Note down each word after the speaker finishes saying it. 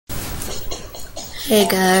Hey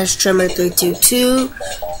guys,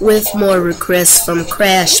 Tremor322 with more requests from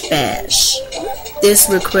Crash Bash. This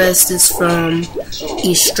request is from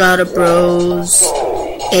Estrada Bros,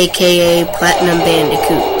 aka Platinum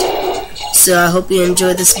Bandicoot. So I hope you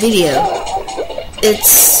enjoy this video.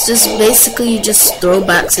 It's just basically you just throw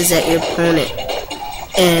boxes at your opponent,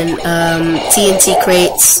 and TNT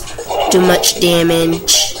crates do much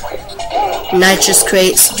damage. Nitrous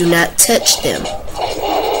crates, do not touch them.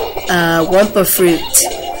 Wumpa fruit,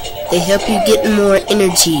 they help you get more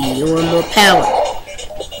energy or more power.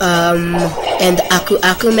 And the Aku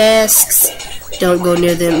Aku masks, don't go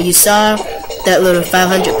near them. You saw that little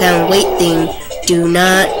 500-pound weight thing, do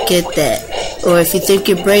not get that. Or if you think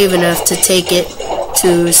you're brave enough to take it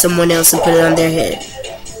to someone else and put it on their head,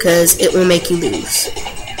 because it will make you lose.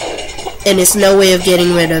 And it's no way of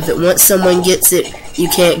getting rid of it. Once someone gets it, you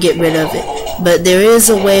can't get rid of it. But there is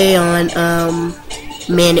a way on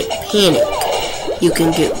Manic Panic you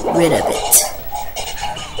can get rid of it.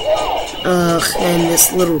 And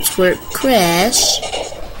this little twerp Crash.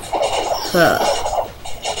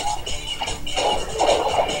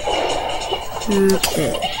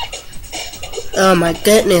 Okay. Oh my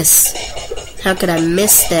goodness. How could I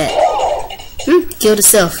miss that? Killed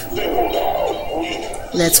itself.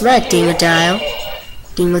 That's right, Dingodile.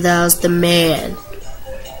 Dingodile's the man.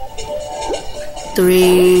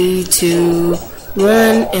 3, 2, 1,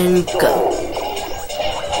 and go.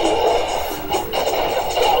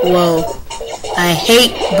 Whoa. I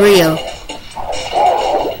hate Brio.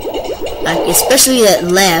 Like, especially that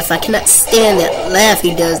laugh. I cannot stand that laugh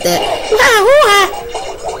he does. That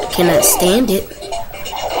I cannot stand it.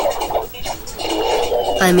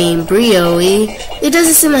 I mean, Brio, it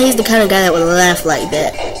doesn't seem like he's the kind of guy that would laugh like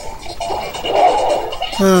that.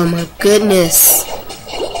 Oh my goodness.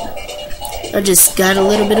 I just got a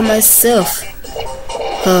little bit of myself.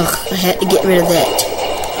 Ugh, I had to get rid of that.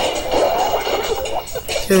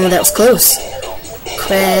 Oh, that was close.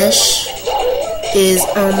 Crash is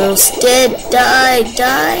almost dead. Die,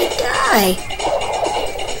 die, die.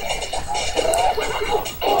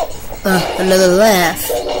 Another laugh.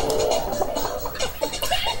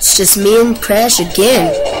 It's just me and Crash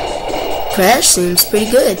again. Crash seems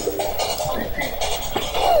pretty good.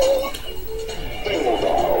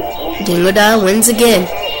 Dingodile wins again.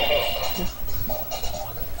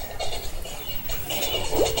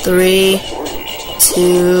 3,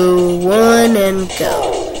 2, 1, and go.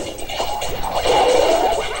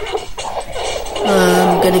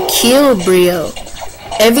 I'm gonna kill Brio.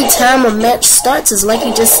 Every time a match starts, it's like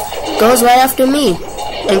he just goes right after me.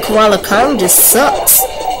 And Koala Kong just sucks.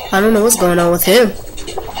 I don't know what's going on with him.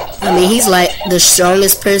 I mean, he's like the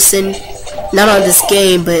strongest person, not on this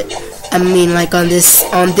game, but I mean like on this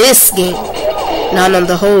game. Not on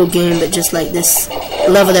the whole game, but just like this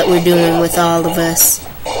level that we're doing with all of us.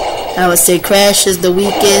 I would say Crash is the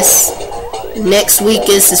weakest. Next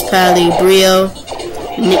weakest is probably Brio.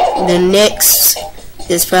 The next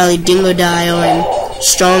is probably Dingodile, and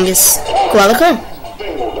strongest Koala Kong.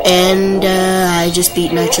 And I just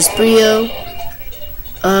beat Nitrous Brio.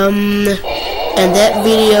 And that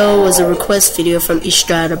video was a request video from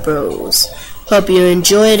Estrada Bros. Hope you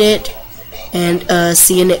enjoyed it, and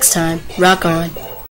see you next time. Rock on.